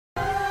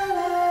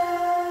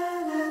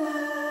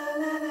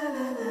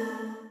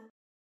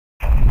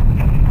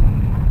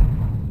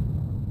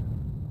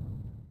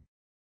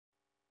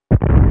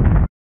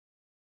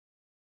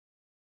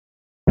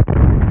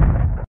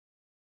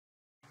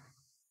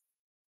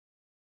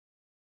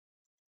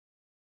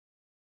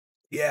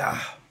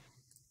Yeah.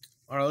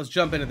 Alright, let's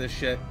jump into this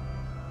shit.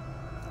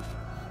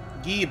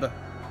 Geeb.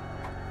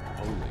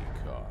 Holy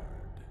card.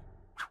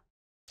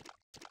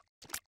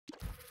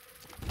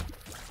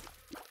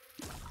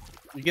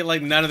 You get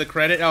like none of the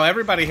credit. Oh,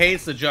 everybody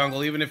hates the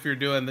jungle, even if you're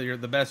doing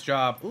the best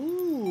job.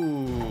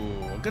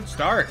 Ooh, good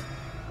start.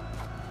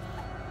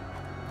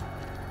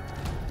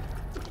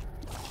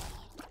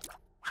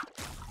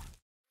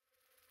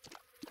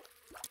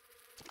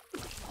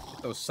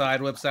 Those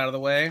side whips out of the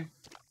way.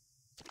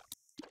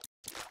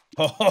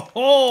 Ho ho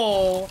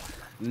ho!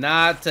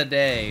 Not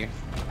today.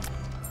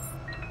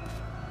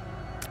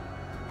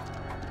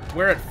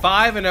 We're at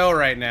 5-0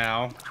 right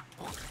now.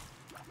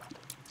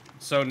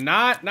 So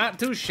not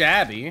too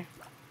shabby.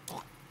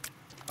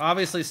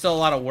 Obviously still a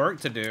lot of work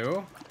to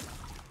do.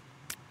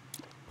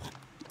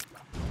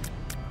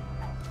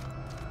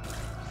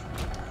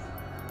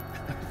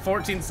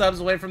 $14 subs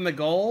away from the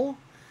goal.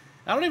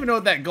 I don't even know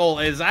what that goal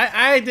is.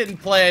 I didn't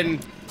plan,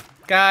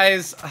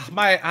 guys.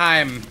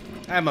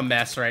 I'm a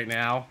mess right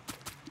now.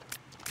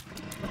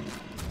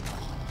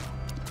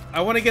 I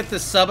want to get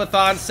this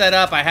subathon set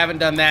up. I haven't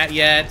done that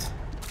yet.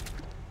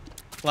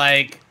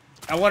 Like,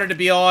 I wanted to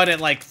be on at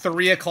like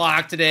 3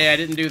 o'clock today. I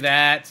didn't do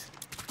that.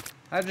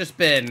 I've just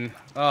been,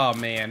 oh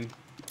man.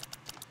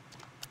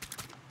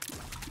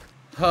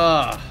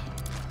 Huh.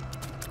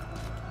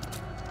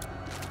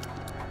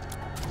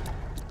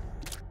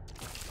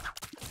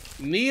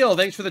 Neil,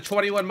 thanks for the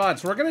 21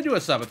 months. We're gonna do a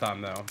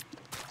subathon though.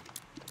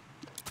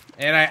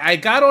 And I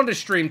got onto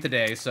stream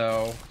today,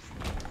 so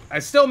I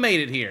still made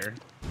it here.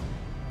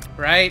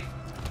 Right?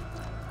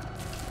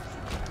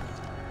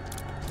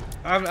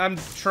 I'm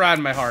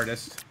trying my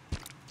hardest.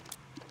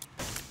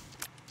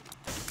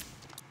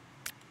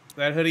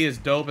 That hoodie is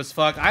dope as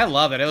fuck. I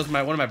love it. It was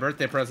one of my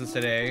birthday presents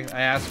today.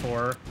 I asked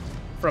for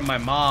from my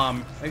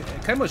mom. It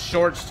came with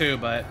shorts too,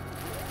 but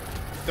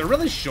they're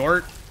really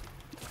short.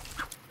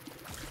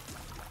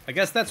 I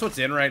guess that's what's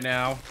in right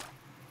now.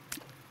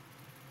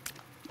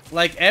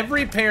 Like,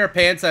 every pair of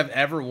pants I've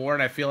ever worn,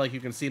 I feel like you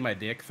can see my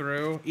dick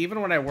through.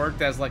 Even when I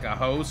worked as, like, a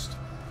host.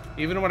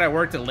 Even when I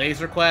worked at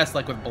Laser Quest,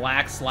 like, with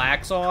black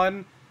slacks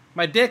on.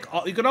 My dick,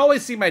 you can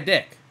always see my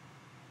dick.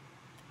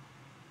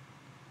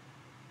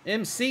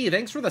 MC,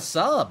 thanks for the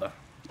sub.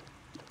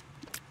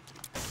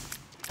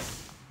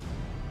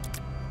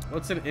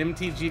 What's an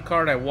MTG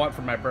card I want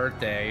for my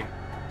birthday?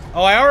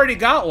 Oh, I already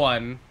got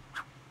one.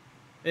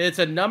 It's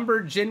a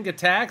numbered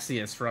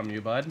Jin-Gataxias from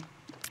you, bud.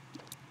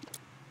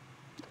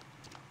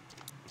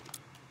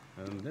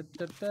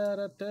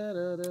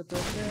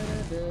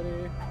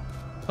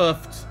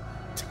 Puffed.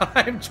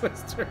 Time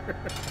twister.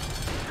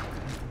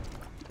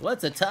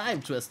 What's a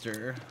time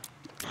twister?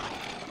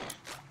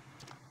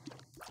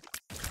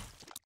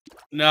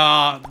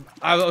 No,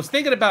 I was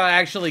thinking about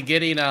actually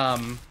getting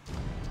a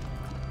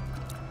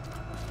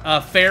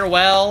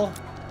farewell.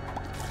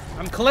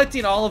 I'm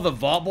collecting all of the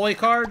Vault Boy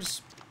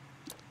cards,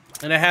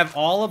 and I have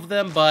all of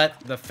them but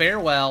the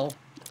farewell.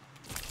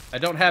 I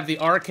don't have the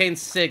Arcane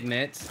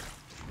Signet.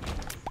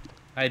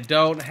 I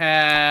don't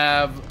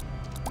have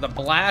the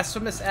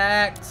Blasphemous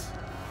Act.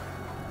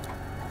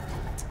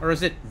 Or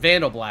is it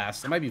Vandal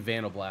Blast? It might be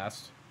Vandal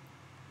Blast.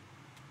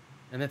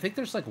 And I think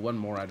there's like one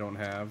more I don't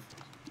have.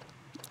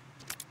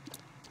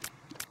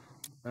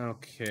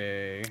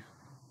 Okay.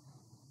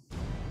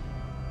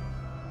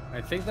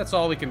 I think that's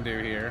all we can do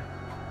here.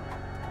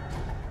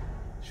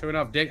 Showing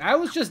off dick. I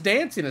was just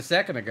dancing a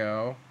second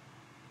ago.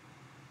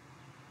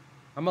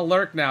 I'm a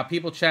lurk now.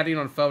 People chatting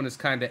on phone is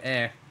kind of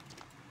eh.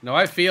 No,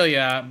 I feel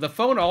ya. The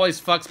phone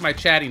always fucks my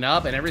chatting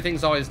up, and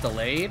everything's always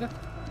delayed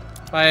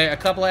by a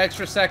couple of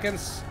extra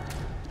seconds.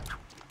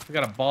 We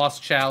got a boss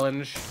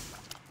challenge.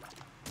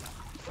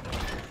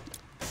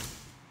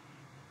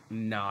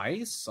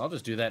 Nice. I'll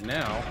just do that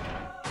now.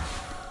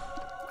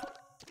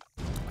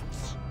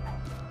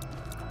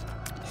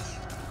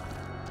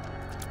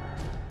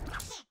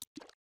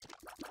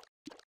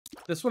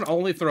 This one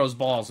only throws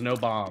balls, no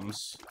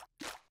bombs.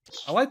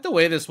 I like the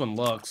way this one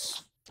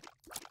looks.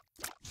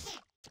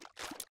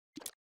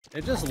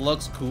 It just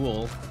looks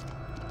cool.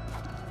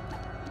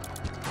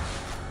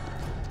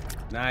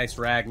 Nice,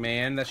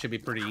 Ragman. That should be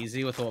pretty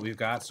easy with what we've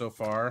got so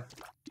far.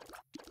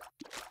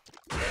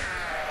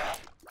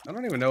 I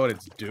don't even know what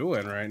it's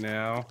doing right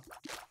now.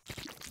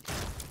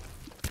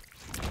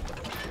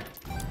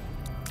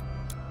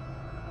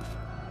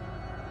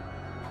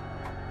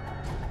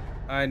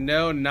 I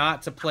know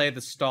not to play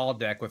the stall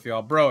deck with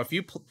y'all. Bro, if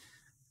you...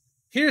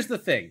 Here's the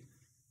thing.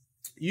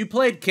 You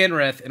played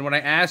Kenrith, and when I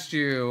asked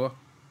you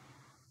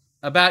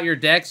about your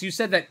decks, you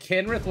said that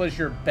Kenrith was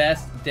your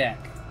best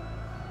deck.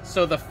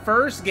 So the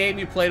first game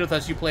you played with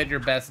us, you played your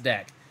best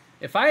deck.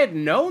 If I had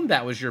known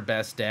that was your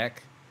best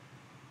deck,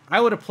 I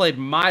would have played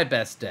my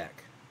best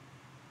deck,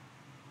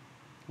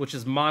 which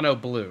is mono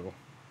blue.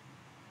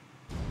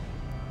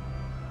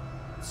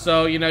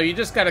 So, you know, you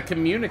just got to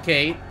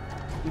communicate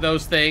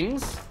those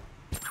things.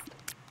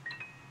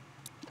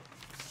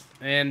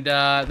 And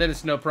then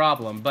it's no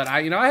problem. But,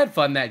 I had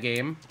fun that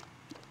game.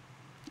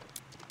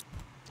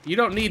 You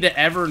don't need to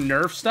ever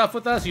nerf stuff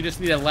with us. You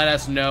just need to let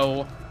us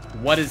know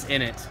what is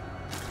in it.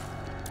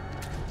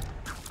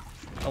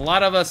 A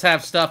lot of us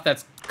have stuff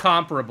that's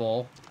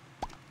comparable.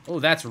 Oh,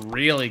 that's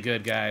really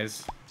good,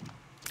 guys.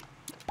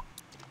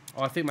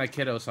 Oh, I think my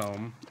kiddo's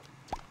home.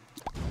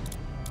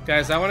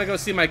 Guys, I want to go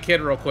see my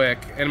kid real quick.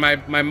 And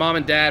my mom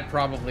and dad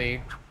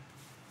probably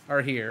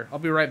are here. I'll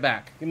be right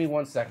back. Give me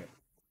 1 second.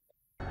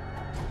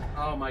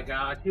 Oh my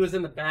god, he was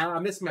in the bath. I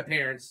miss my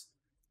parents.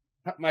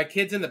 My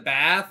kid's in the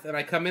bath, and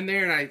I come in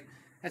there, and I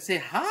say,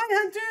 "Hi,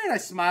 Hunter," and I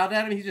smiled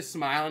at him. He's just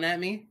smiling at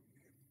me.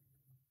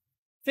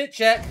 Fit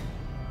check.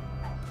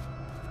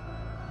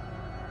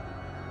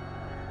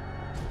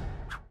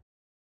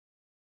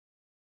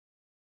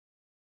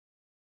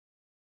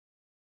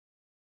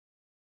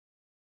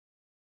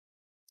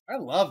 I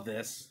love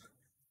this.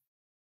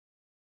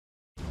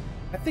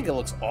 I think it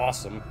looks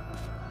awesome.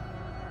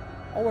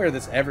 I'll wear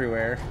this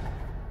everywhere.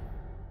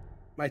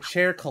 My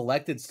chair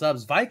collected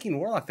subs. Viking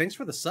Warlock, thanks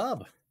for the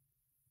sub.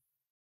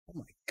 Oh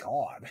my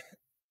god.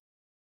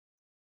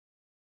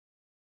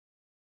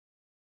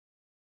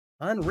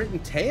 Unwritten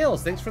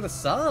Tales, thanks for the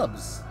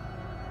subs.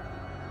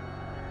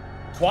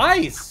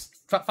 Twice!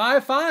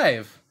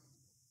 5-5.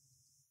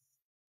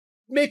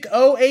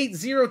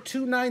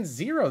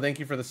 Mick080290, thank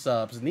you for the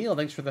subs. Neil,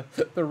 thanks for the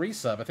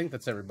resub. I think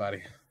that's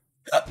everybody.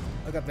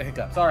 I got the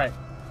hiccups. Alright.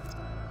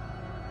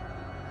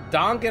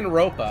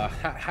 Danganronpa.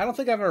 I don't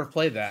think I've ever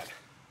played that.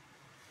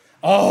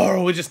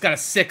 Oh, we just got a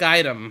sick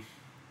item.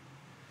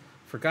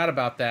 Forgot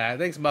about that.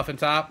 Thanks, Muffin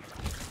Top.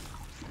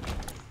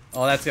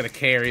 Oh, that's gonna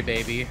carry,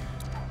 baby.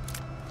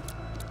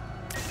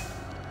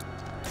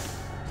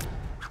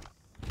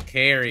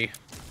 Carry.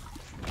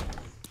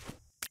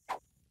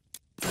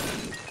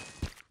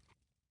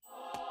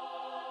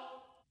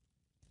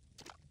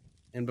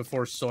 And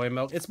before soy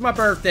milk. It's my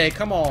birthday,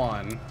 come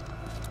on.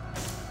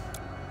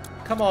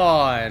 Come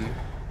on.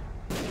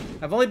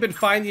 I've only been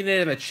finding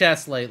it in the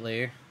chest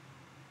lately.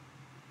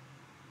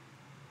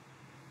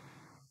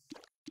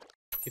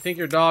 You think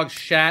your dog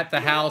shat the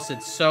house?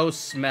 It's so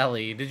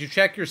smelly. Did you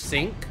check your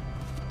sink?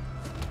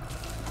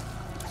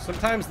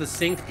 Sometimes the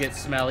sink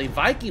gets smelly.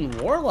 Viking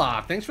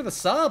Warlock, thanks for the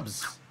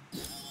subs.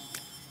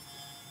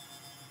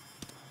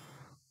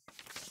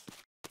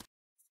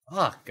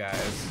 Fuck,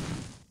 guys.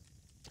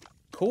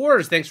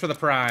 Coors, thanks for the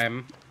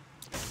prime.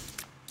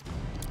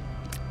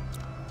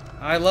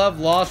 I love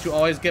Lost, you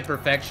always get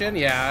perfection.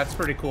 Yeah, that's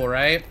pretty cool,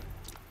 right?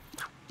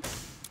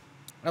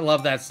 I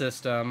love that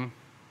system.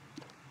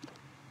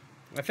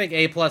 I think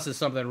A+ is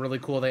something really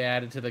cool they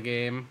added to the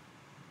game.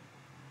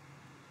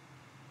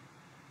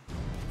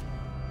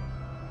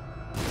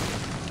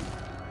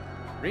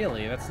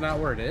 Really? That's not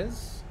where it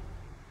is?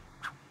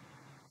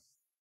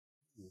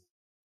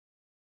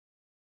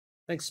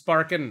 Thanks,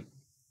 Sparkin.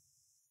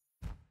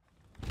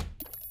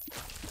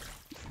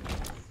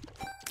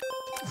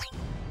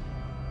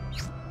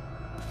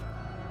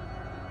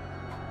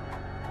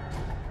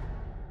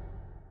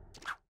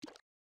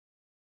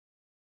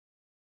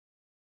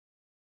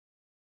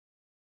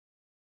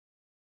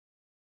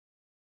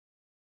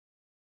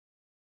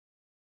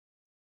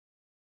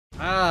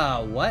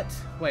 Ah, what?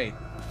 Wait.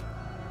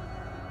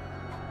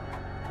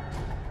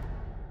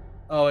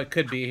 Oh, it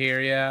could be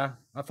here, yeah.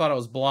 I thought it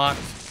was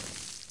blocked.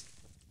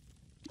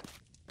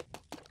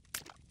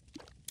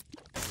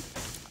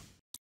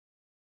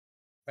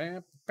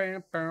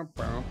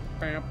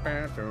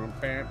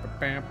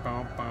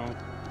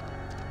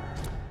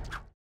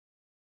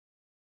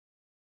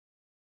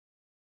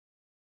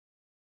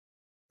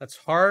 That's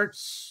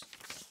hearts.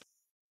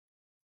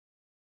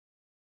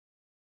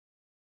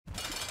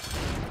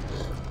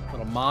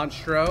 Little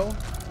Monstro.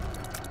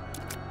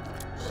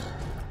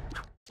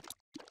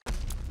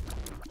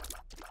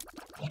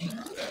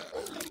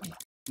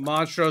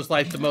 Monstro's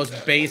like the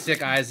most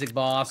basic Isaac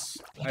boss,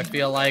 I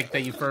feel like,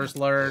 that you first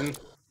learn.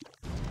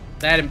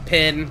 That and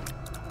Pin.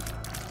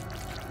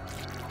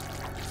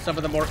 Some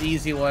of the more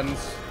easy ones.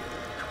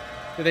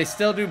 Do they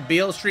still do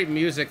Beale Street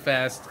Music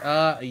Fest?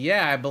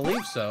 Yeah, I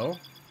believe so.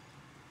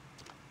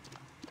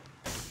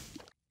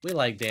 We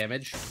like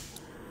damage.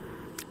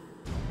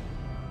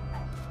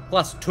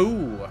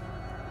 +2.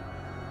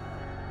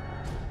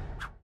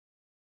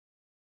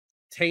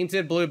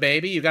 Tainted Blue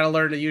Baby, you gotta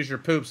learn to use your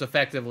poops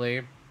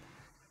effectively.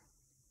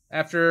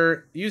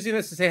 After using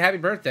this to say happy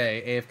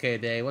birthday,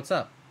 AFK Day, what's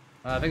up?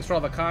 Thanks for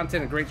all the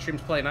content and great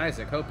streams playing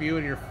Isaac. Hope you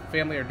and your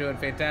family are doing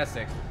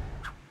fantastic.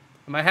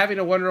 Am I having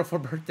a wonderful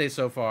birthday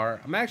so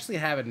far? I'm actually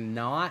having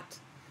not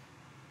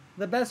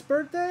the best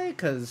birthday,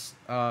 because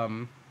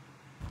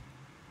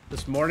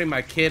this morning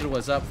my kid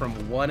was up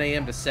from 1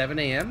 a.m. to 7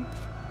 a.m.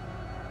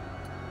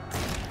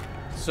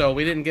 So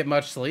we didn't get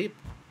much sleep.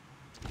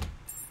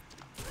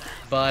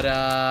 But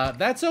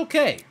that's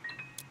okay.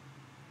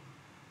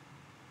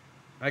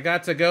 I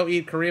got to go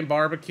eat Korean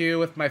barbecue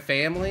with my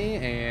family,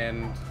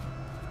 and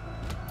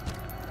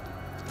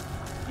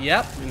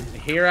yep,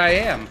 here I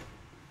am.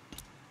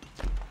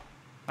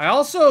 I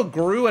also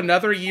grew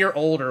another year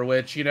older,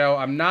 which, you know,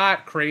 I'm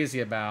not crazy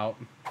about.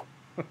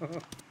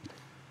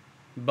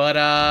 But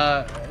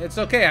it's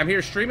okay. I'm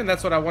here streaming.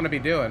 That's what I want to be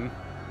doing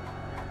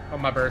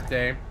on my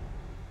birthday.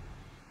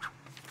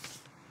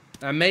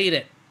 I made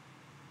it.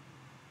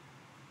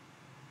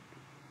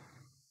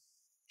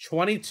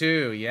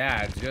 22.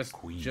 Yeah, just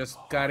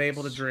got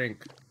able to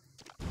drink.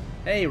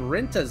 Hey,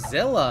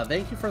 Rentazilla,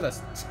 thank you for the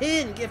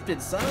 10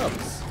 gifted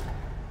subs.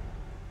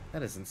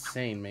 That is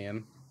insane,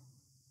 man.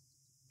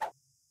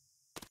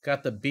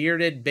 Got the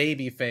bearded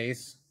baby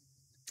face.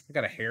 I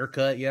got a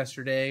haircut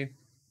yesterday.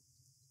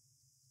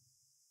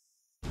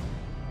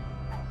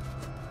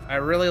 I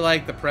really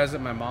like the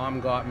present my mom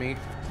got me.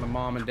 My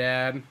mom and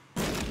dad.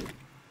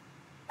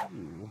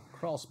 Ooh,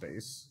 crawl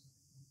space.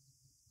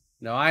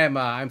 No,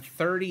 I'm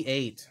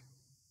 38.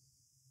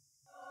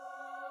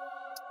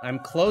 I'm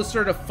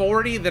closer to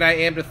 40 than I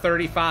am to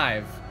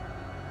 35.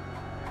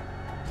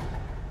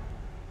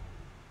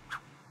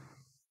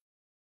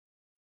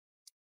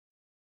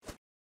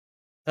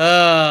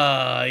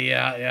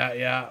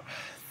 Yeah.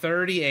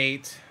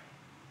 38.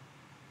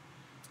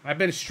 I've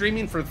been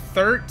streaming for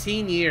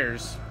 13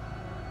 years.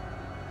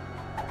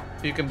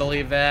 If you can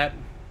believe that.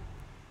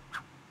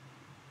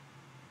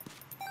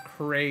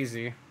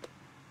 Crazy.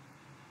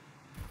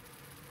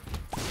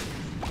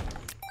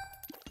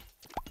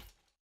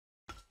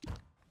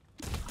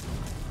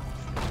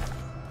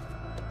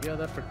 You're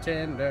the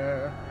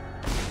pretender.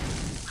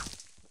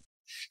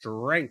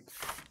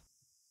 Strength.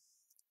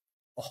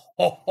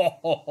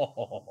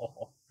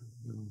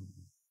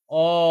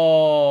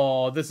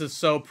 Oh, this is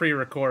so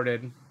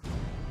pre-recorded.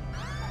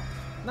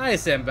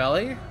 Nice,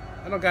 Mbelly.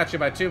 I don't got you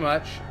by too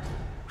much.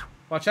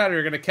 Watch out or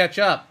you're gonna catch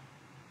up.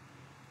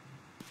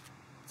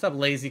 What's up,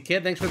 lazy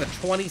kid? Thanks for the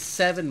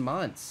 27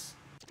 months.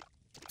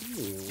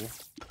 Ooh.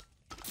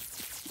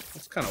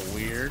 That's kind of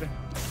weird.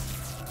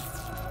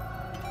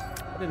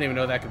 I didn't even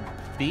know that could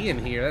be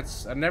in here.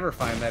 I never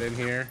find that in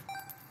here.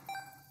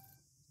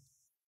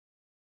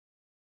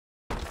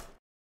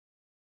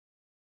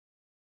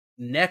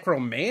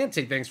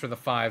 Necromantic, thanks for the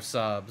 5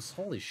 subs.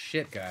 Holy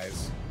shit,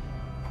 guys.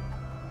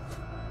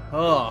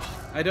 Oh,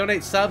 I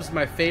donate subs to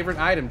my favorite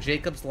item,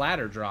 Jacob's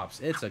Ladder drops.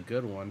 It's a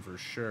good one for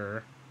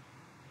sure.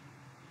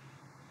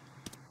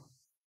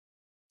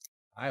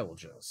 I will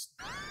just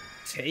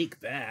take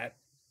that.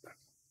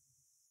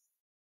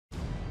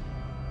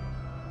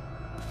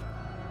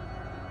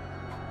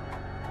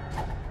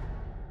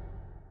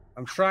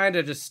 I'm trying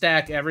to just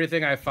stack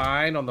everything I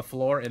find on the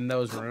floor in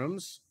those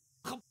rooms.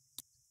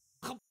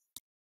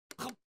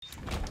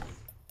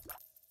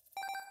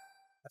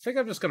 I think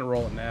I'm just gonna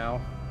roll it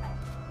now.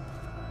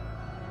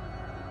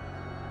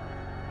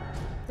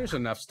 There's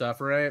enough stuff,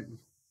 right?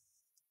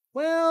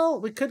 Well,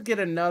 we could get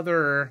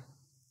another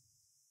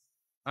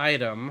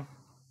item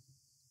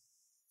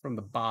from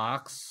the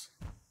box.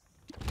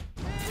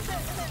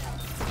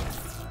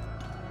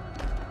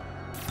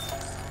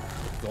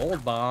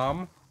 Gold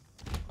bomb.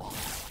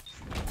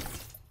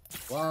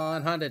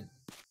 100.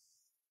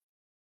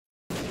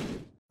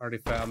 Already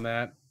found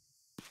that.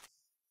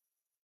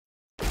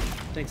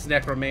 Thanks,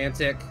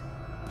 Necromantic.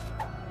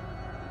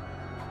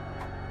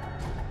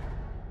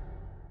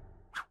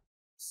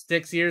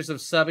 Six years of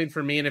subbing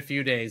for me in a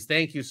few days.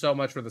 Thank you so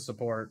much for the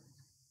support.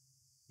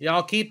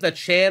 Y'all keep the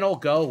channel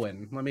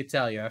going, let me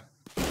tell you.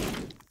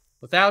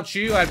 Without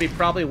you, I'd be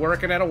probably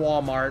working at a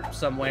Walmart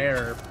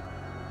somewhere or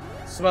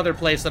some other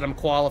place that I'm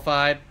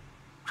qualified.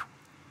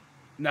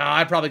 No,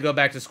 I'd probably go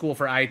back to school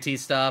for IT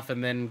stuff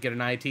and then get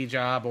an IT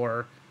job,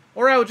 or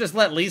I would just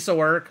let Lisa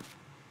work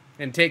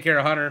and take care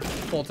of Hunter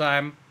full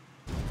time.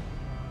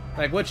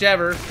 Like,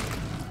 whichever.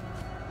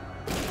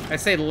 I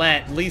say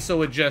let. Lisa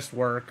would just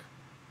work.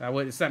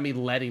 It's not me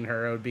letting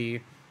her. It would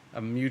be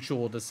a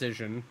mutual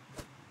decision.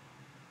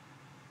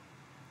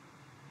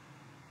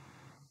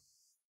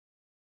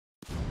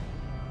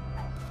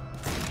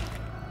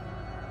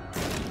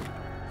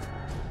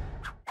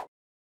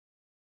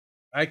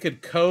 I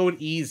could code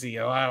easy.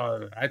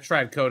 Oh, I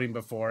tried coding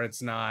before.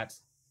 It's not.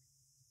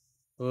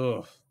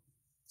 Ugh.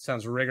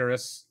 Sounds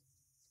rigorous.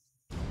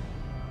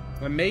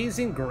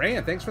 Amazing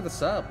Grant. Thanks for the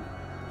sub.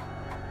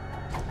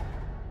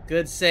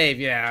 Good save.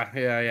 Yeah.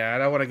 I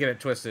don't want to get it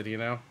twisted, you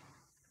know?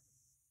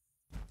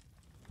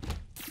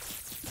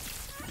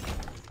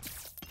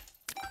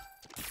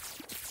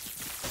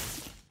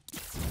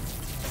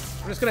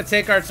 We're just going to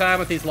take our time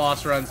with these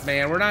lost runs,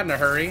 man. We're not in a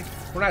hurry.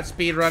 We're not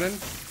speed running.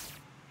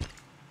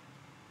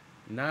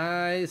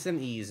 Nice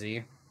and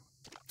easy.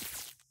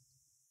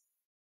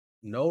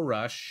 No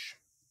rush.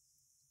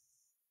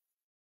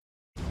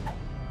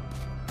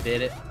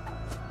 Did it.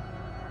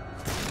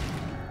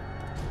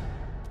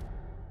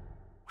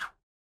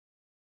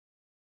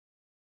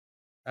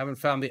 I haven't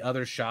found the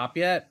other shop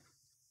yet.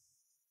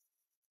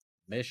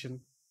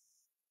 Mission.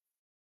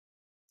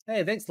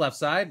 Hey, thanks, left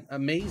side.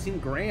 Amazing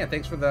Grant.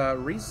 Thanks for the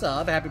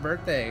resub. Happy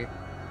birthday.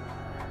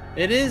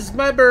 It is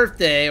my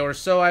birthday, or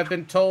so I've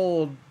been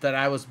told, that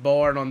I was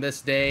born on this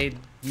day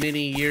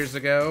many years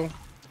ago.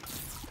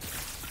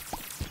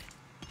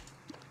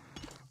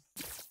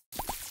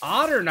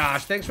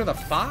 Otternosh, thanks for the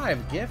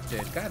 5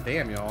 gifted. God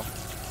damn, y'all.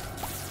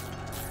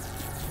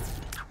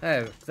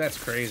 That's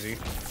crazy.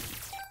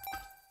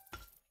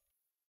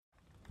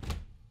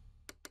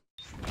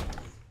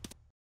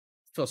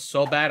 I feel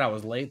so bad I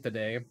was late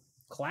today.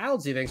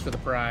 Cloudsy, thanks for the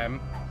prime.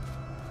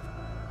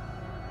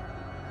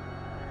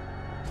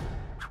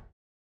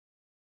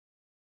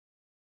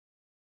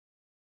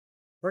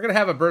 We're gonna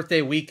have a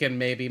birthday weekend,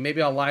 maybe.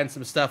 Maybe I'll line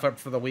some stuff up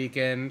for the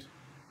weekend.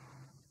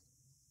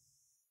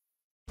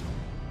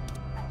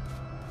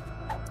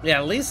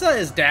 Yeah, Lisa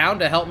is down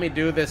to help me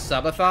do this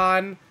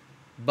subathon,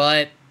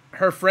 but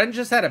her friend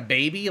just had a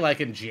baby, like,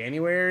 in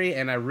January,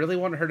 and I really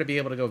want her to be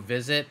able to go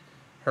visit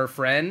her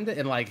friend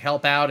and, like,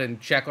 help out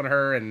and check on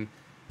her and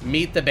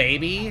meet the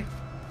baby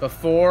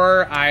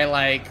before I,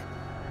 like,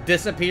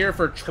 disappear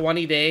for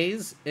 20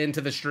 days into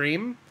the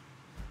stream.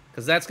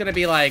 Because that's going to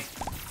be, like,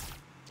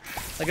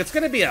 it's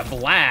going to be a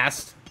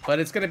blast, but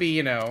it's going to be,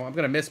 you know, I'm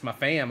going to miss my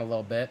fam a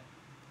little bit.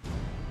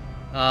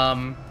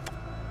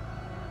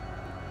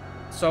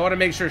 So I want to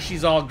make sure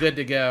she's all good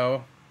to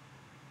go.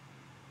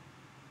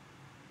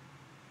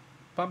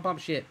 Pump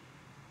shit.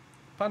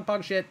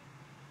 Pump shit.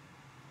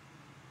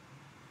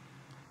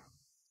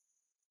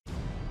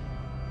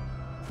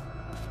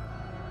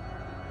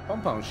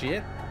 Pump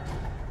shit.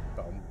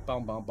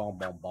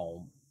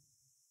 Boom.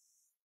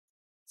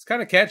 It's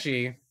kind of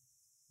catchy.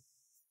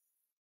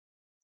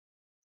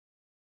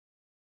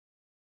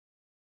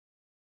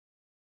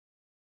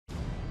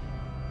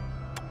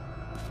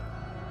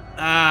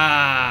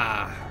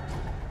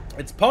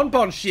 It's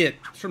Pon shit.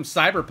 It's from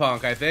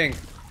Cyberpunk, I think.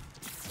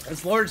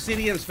 It's Lord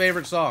CDM's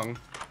favorite song.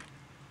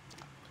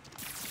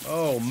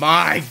 Oh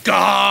my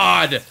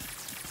god!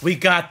 We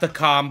got the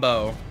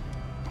combo.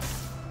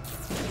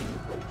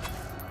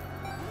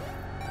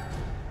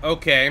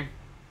 Okay.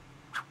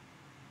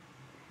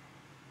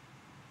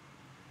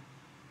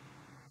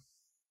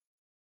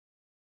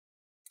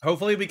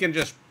 Hopefully we can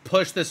just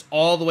push this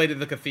all the way to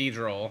the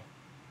cathedral.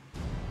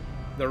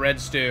 The red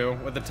stew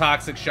with the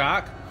toxic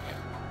shock.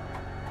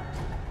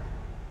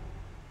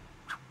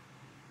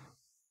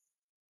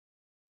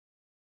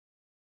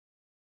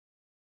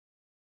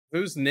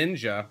 Who's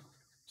Ninja?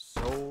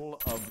 Soul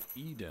of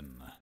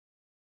Eden.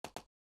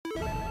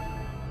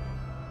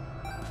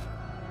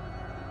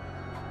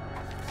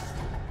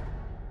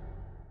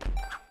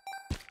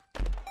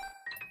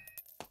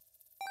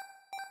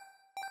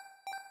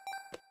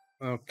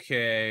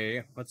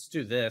 Okay, let's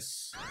do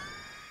this.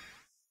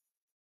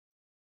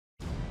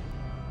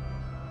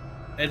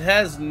 It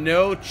has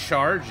no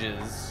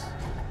charges.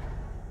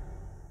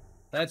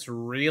 That's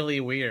really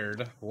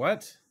weird.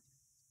 What?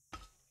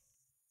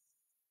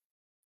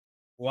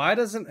 Why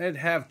doesn't it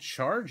have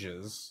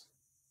charges?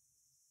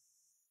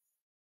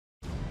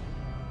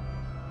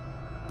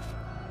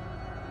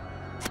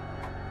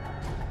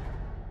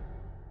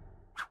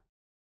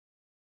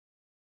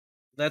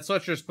 That's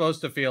what you're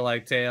supposed to feel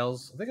like,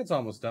 Tails. I think it's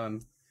almost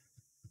done.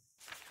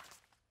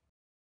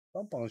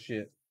 Bump on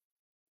shit.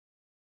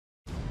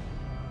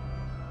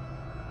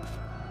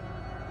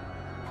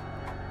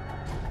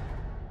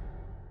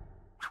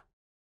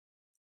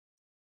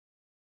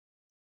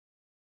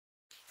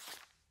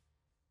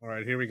 All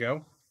right, here we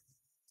go.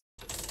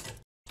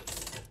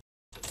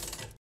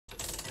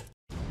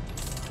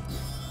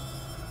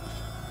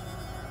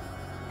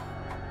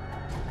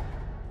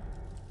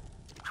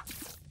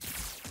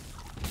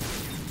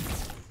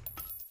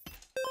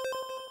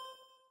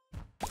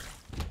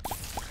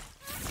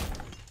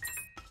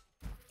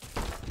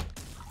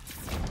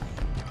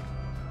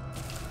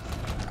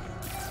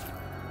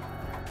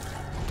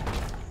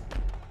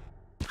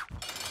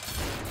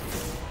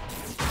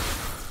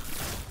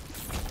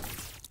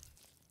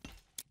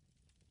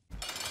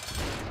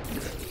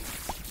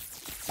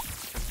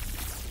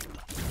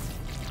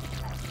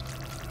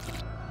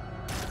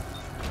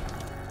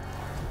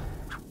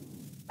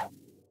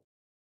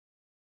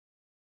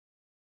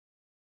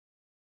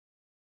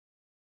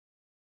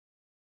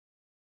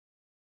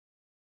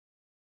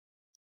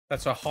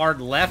 That's a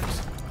hard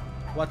left.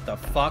 What the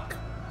fuck?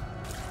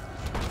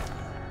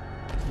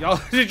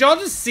 Y'all, did y'all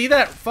just see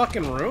that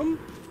fucking room?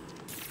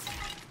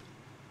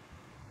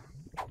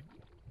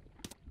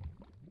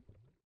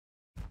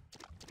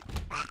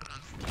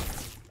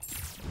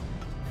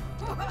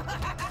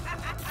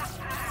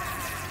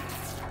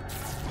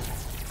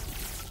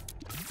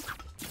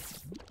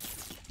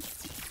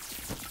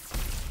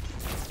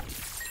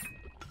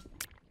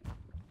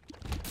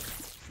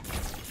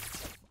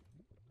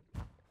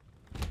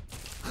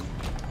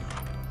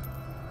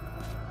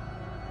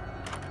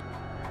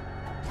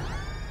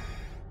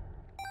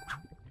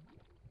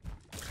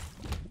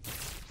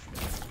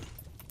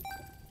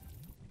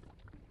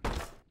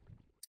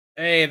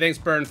 Hey, thanks,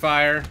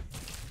 Burnfire.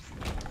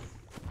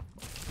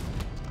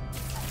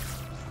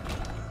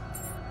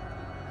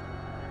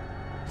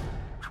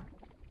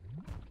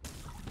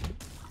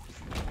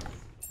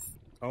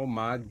 Oh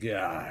my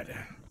god.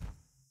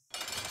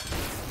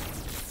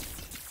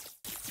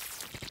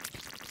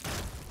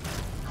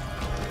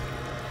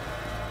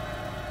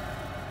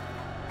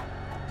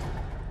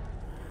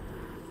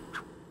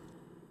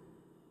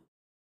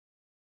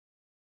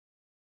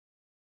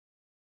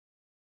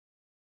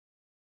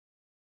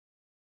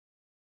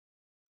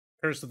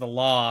 Curse of the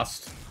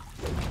Lost.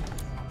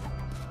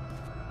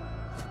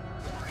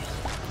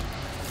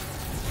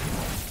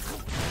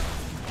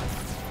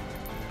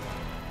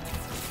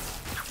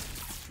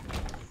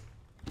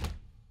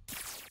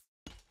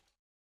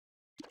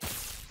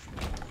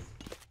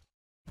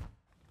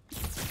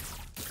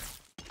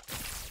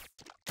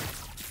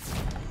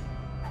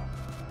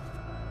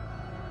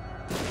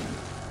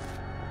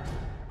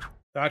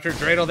 Dr.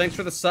 Dreidel, thanks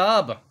for the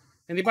sub.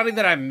 Anybody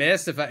that I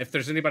missed, if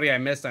there's anybody I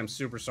missed, I'm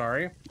super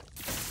sorry.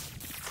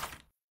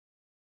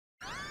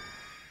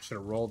 Should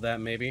have rolled that,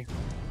 maybe.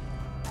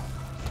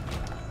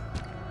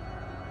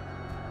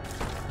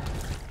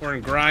 We're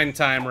in grind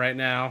time right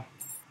now.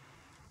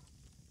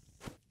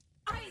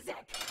 Isaac!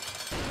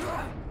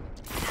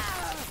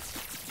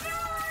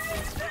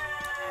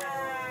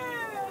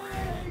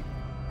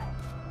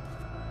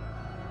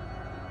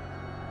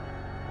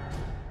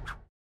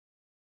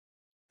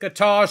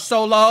 Guitar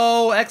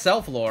solo XL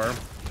floor.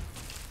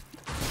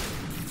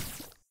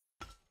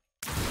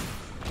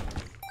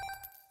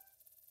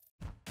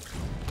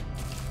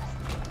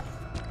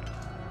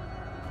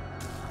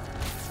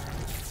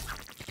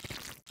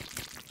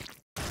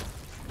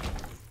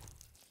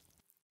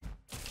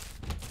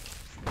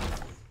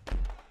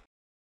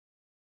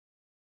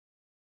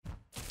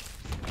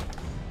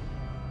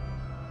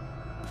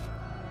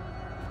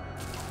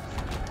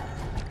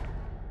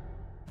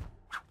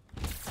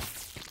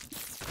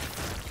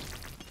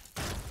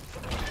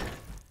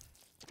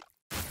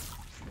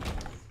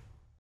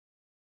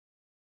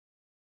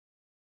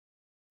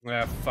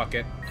 Yeah, fuck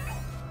it.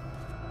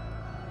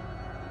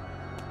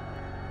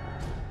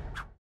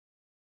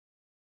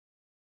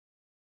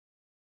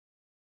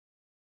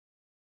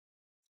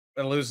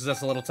 That loses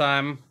us a little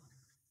time.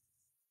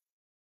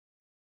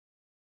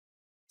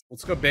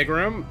 Let's go big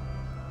room.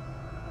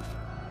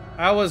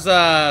 I was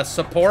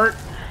support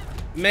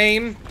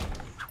main,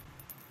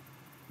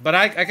 but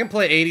I can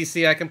play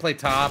ADC. I can play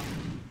top.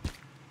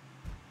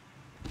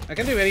 I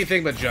can do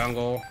anything but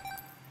jungle.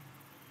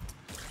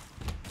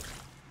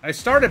 I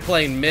started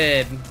playing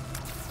mid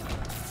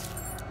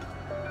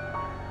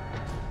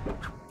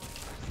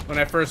when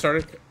I first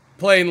started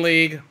playing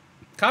League.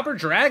 Copper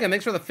Dragon,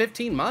 thanks for the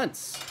 15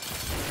 months.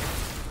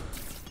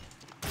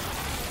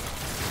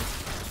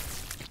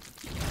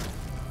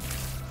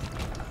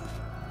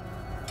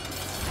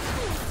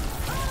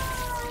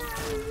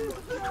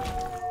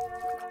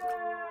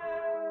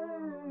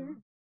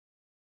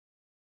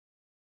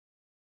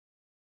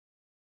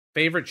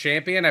 Favorite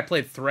champion? I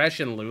played Thresh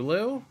and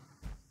Lulu.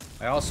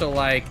 I also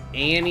like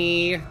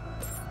Annie,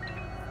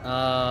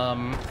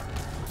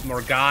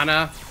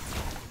 Morgana.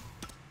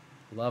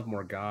 Love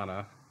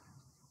Morgana.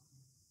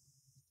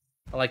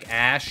 I like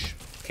Ashe,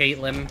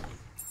 Caitlyn.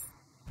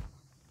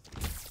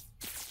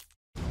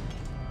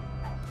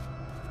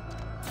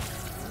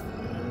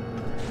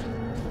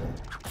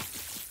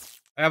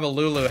 I have a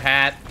Lulu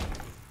hat.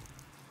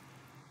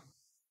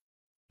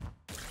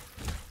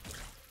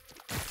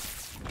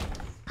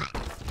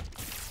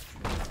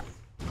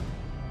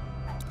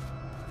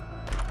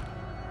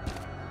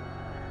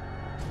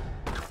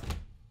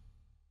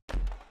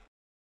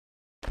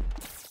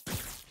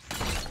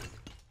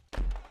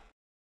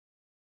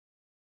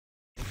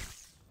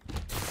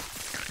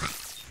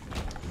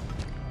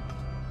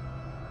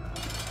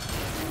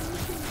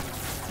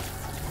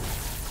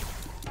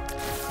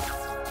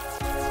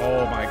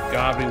 Oh my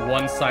god, we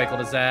one-cycled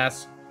his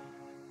ass.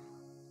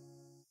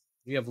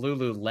 We have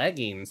Lulu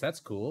leggings. That's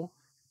cool.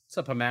 What's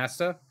up,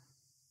 Hamasta?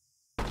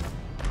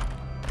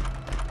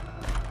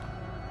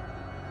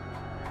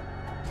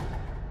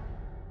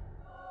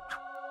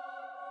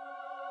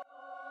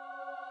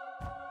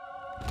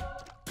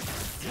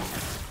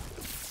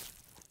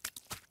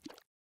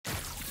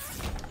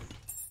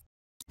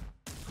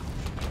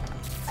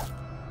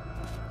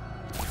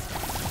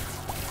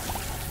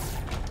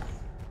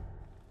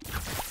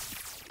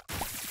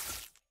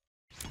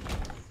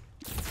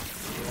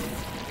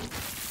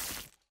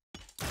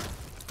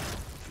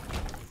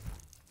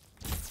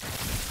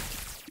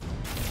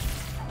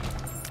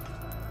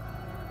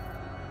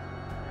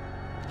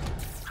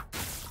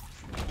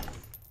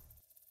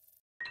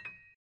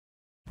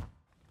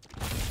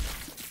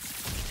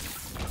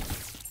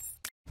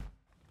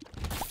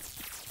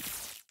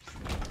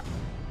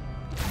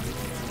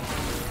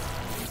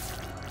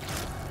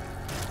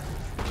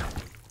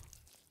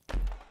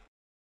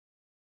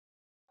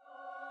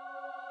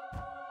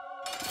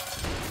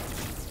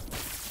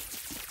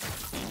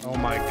 Oh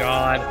my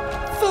god.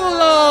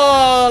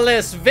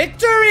 Flawless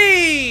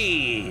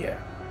victory!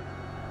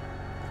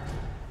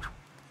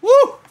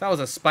 Woo! That was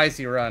a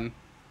spicy run.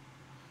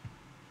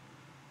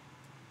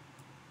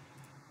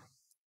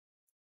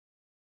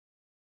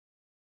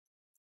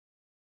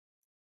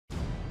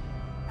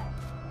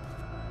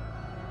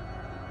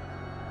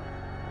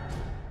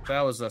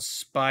 That was a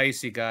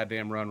spicy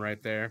goddamn run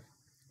right there.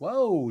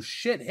 Whoa,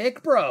 shit,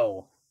 Hick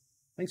bro.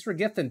 Thanks for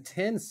gifting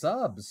 10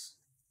 subs.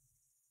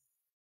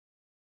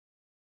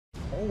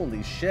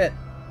 Holy shit.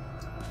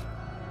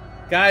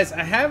 Guys,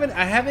 I haven't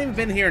even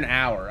been here an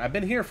hour. I've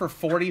been here for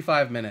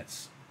 45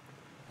 minutes.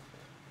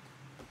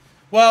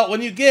 Well,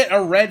 when you get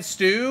a red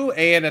stew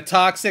and a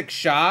toxic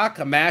shock,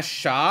 a mass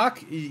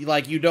shock,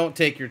 like, you don't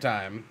take your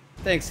time.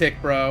 Thanks,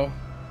 Hick bro.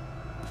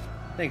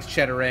 Thanks,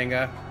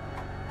 Cheddaranga.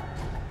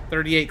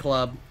 38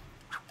 club.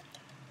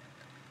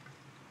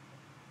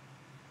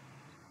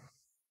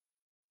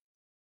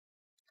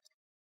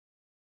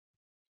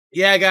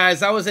 Yeah,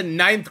 guys, I was in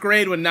 9th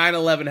grade when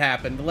 9/11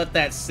 happened. Let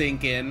that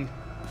sink in.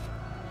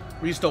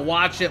 We used to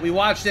watch it. We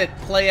watched it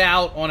play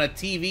out on a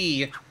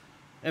TV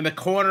in the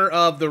corner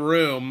of the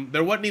room.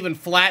 There wasn't even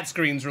flat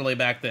screens really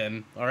back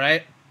then, all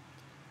right?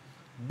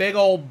 Big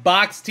old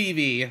box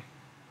TV.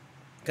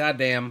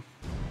 Goddamn.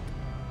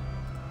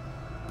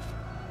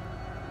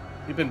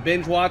 You've been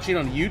binge watching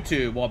on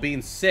YouTube while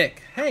being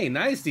sick. Hey,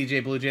 nice,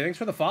 DJ Blue Jay. Thanks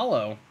for the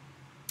follow.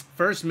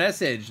 First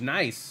message,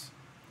 nice.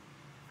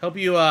 Hope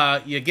you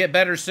you get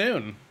better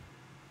soon.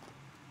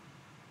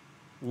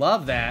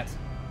 Love that.